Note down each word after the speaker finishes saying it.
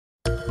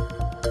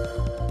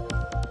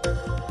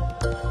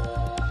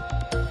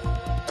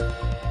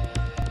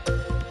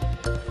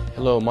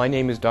Hello, my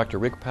name is Dr.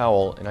 Rick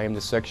Powell, and I am the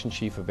Section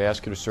Chief of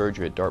Vascular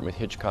Surgery at Dartmouth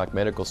Hitchcock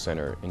Medical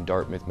Center in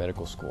Dartmouth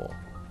Medical School.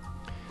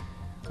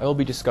 I will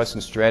be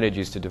discussing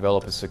strategies to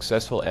develop a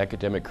successful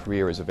academic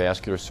career as a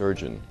vascular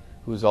surgeon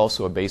who is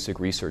also a basic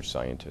research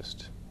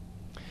scientist.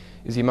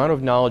 As the amount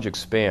of knowledge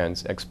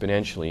expands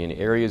exponentially and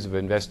areas of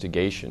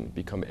investigation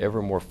become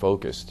ever more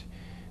focused,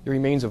 there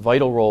remains a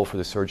vital role for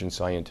the surgeon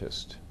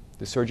scientist.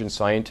 The surgeon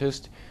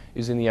scientist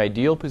is in the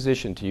ideal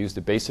position to use the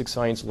basic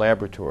science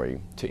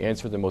laboratory to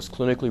answer the most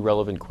clinically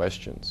relevant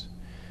questions.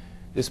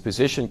 This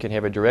position can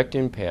have a direct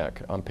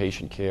impact on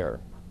patient care.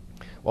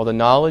 While the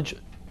knowledge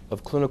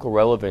of clinical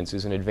relevance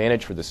is an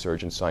advantage for the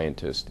surgeon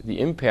scientist, the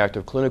impact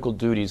of clinical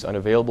duties on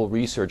available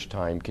research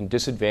time can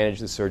disadvantage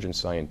the surgeon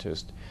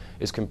scientist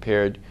as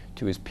compared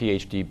to his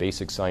PhD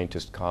basic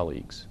scientist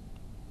colleagues.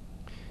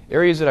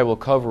 Areas that I will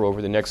cover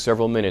over the next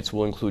several minutes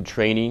will include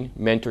training,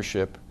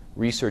 mentorship,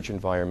 research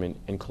environment,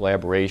 and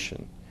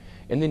collaboration,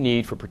 and the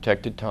need for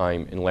protected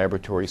time and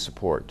laboratory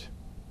support.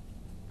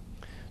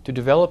 To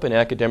develop an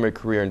academic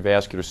career in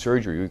vascular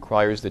surgery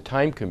requires the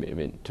time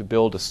commitment to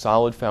build a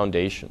solid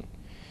foundation.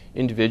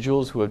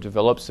 Individuals who have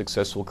developed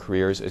successful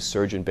careers as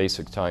surgeon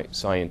basic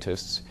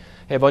scientists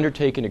have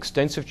undertaken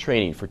extensive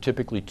training for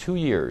typically 2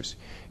 years,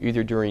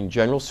 either during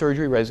general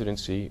surgery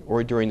residency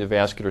or during the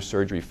vascular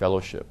surgery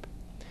fellowship.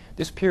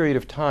 This period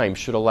of time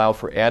should allow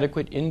for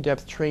adequate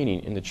in-depth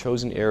training in the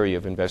chosen area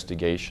of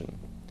investigation.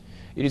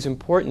 It is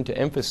important to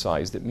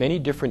emphasize that many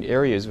different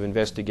areas of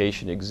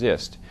investigation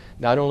exist,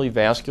 not only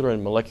vascular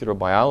and molecular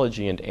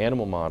biology and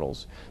animal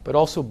models, but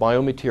also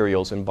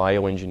biomaterials and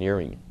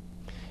bioengineering.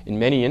 In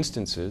many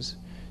instances,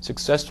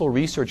 successful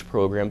research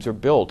programs are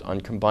built on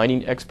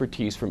combining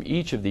expertise from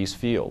each of these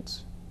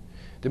fields.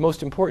 The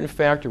most important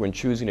factor when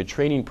choosing a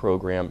training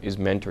program is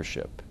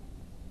mentorship.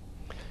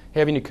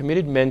 Having a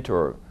committed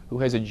mentor who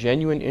has a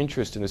genuine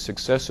interest in the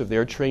success of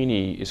their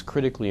trainee is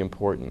critically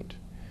important.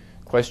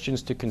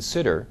 Questions to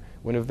consider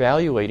when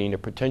evaluating a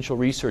potential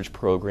research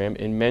program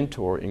and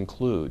mentor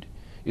include: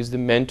 is the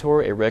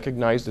mentor a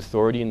recognized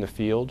authority in the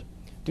field?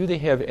 Do they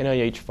have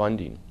NIH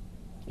funding?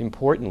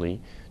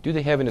 Importantly, do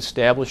they have an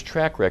established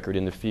track record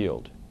in the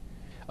field?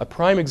 A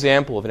prime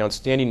example of an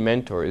outstanding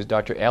mentor is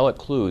Dr. Alec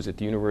Clues at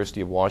the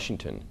University of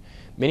Washington.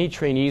 Many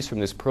trainees from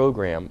this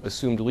program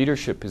assumed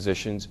leadership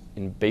positions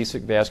in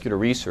basic vascular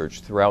research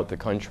throughout the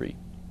country.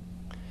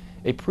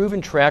 A proven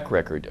track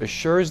record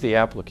assures the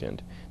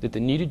applicant that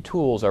the needed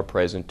tools are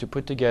present to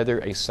put together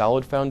a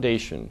solid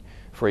foundation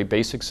for a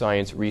basic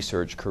science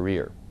research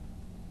career.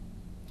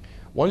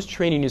 Once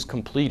training is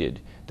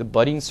completed, the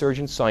budding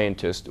surgeon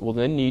scientist will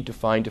then need to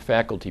find a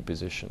faculty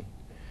position.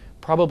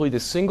 Probably the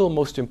single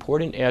most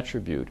important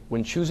attribute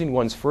when choosing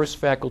one's first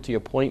faculty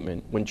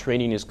appointment when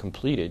training is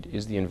completed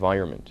is the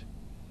environment.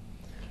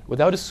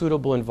 Without a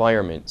suitable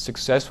environment,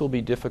 success will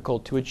be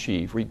difficult to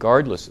achieve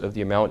regardless of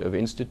the amount of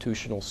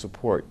institutional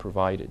support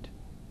provided.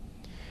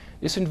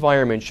 This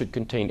environment should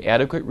contain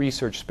adequate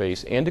research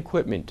space and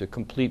equipment to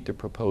complete the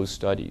proposed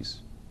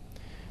studies.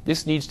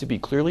 This needs to be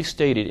clearly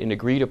stated and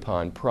agreed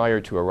upon prior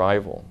to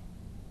arrival.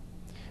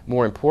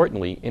 More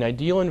importantly, an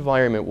ideal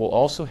environment will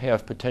also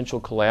have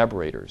potential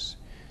collaborators.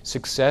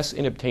 Success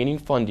in obtaining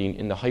funding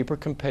in the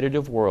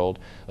hyper-competitive world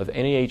of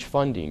NIH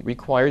funding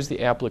requires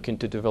the applicant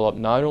to develop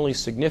not only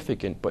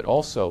significant but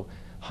also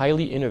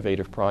highly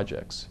innovative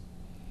projects.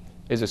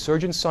 As a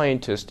surgeon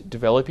scientist,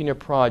 developing a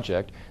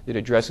project that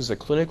addresses a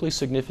clinically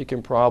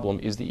significant problem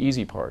is the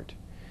easy part.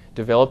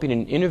 Developing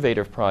an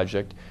innovative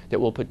project that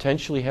will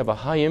potentially have a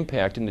high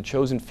impact in the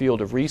chosen field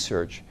of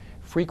research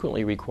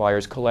frequently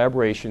requires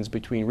collaborations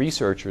between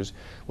researchers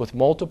with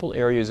multiple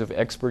areas of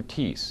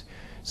expertise,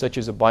 such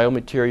as a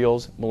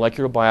biomaterials,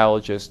 molecular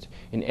biologist,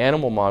 and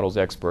animal models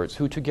experts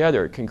who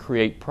together can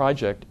create a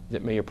project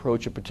that may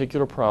approach a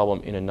particular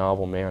problem in a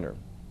novel manner.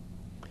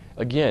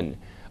 Again,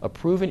 a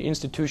proven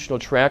institutional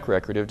track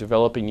record of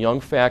developing young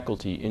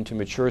faculty into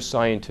mature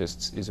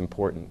scientists is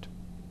important.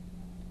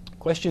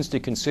 Questions to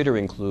consider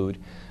include: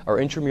 are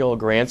intramural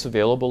grants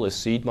available as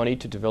seed money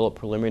to develop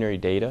preliminary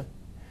data?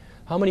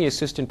 How many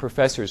assistant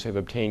professors have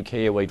obtained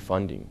KO8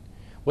 funding?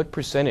 What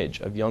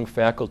percentage of young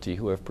faculty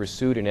who have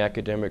pursued an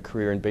academic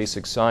career in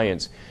basic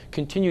science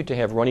continue to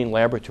have running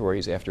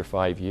laboratories after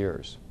 5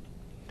 years?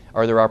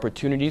 Are there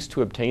opportunities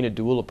to obtain a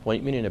dual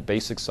appointment in a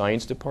basic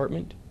science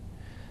department?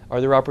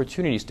 Are there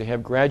opportunities to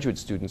have graduate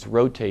students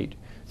rotate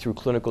through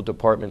clinical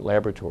department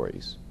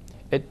laboratories?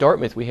 At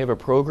Dartmouth, we have a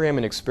program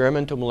in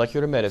experimental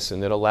molecular medicine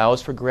that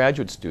allows for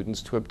graduate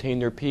students to obtain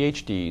their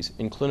PhDs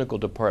in clinical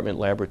department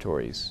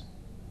laboratories.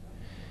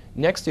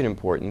 Next in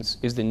importance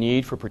is the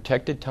need for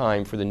protected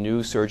time for the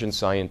new surgeon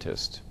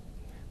scientist.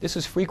 This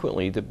is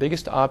frequently the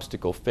biggest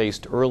obstacle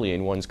faced early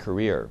in one's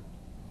career.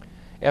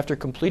 After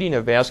completing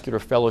a vascular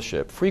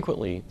fellowship,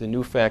 frequently the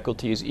new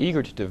faculty is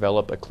eager to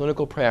develop a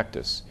clinical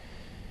practice,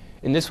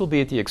 and this will be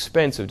at the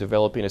expense of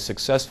developing a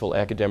successful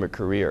academic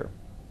career.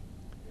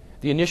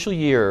 The initial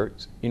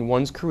years in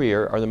one's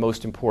career are the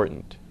most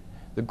important.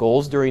 The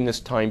goals during this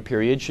time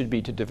period should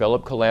be to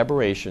develop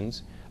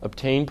collaborations,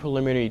 obtain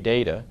preliminary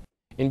data,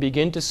 and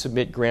begin to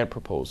submit grant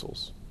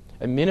proposals.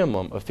 A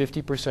minimum of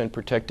 50%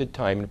 protected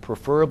time, and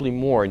preferably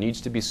more,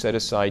 needs to be set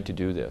aside to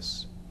do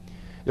this.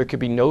 There could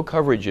be no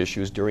coverage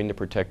issues during the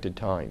protected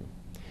time.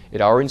 At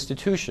our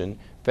institution,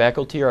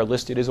 faculty are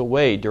listed as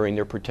away during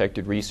their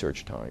protected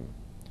research time.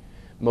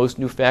 Most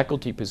new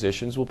faculty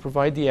positions will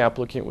provide the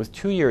applicant with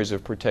 2 years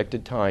of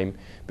protected time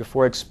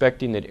before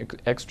expecting that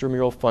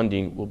extramural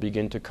funding will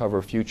begin to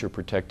cover future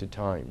protected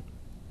time.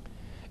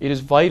 It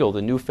is vital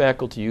the new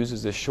faculty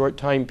uses this short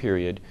time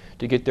period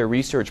to get their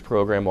research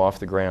program off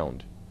the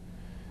ground.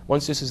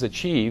 Once this is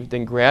achieved,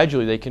 then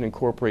gradually they can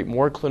incorporate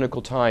more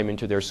clinical time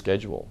into their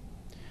schedule.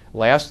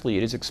 Lastly,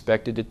 it is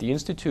expected that the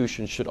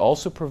institution should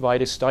also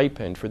provide a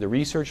stipend for the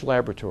research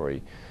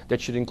laboratory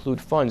that should include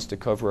funds to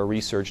cover a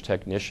research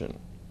technician.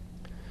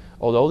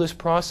 Although this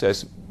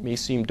process may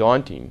seem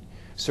daunting,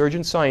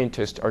 surgeon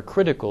scientists are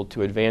critical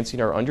to advancing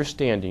our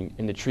understanding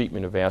in the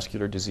treatment of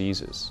vascular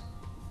diseases.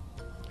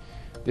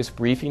 This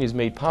briefing is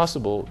made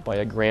possible by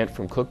a grant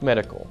from Cook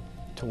Medical.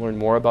 To learn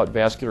more about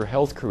vascular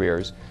health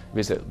careers,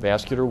 visit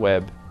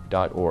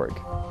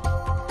vascularweb.org.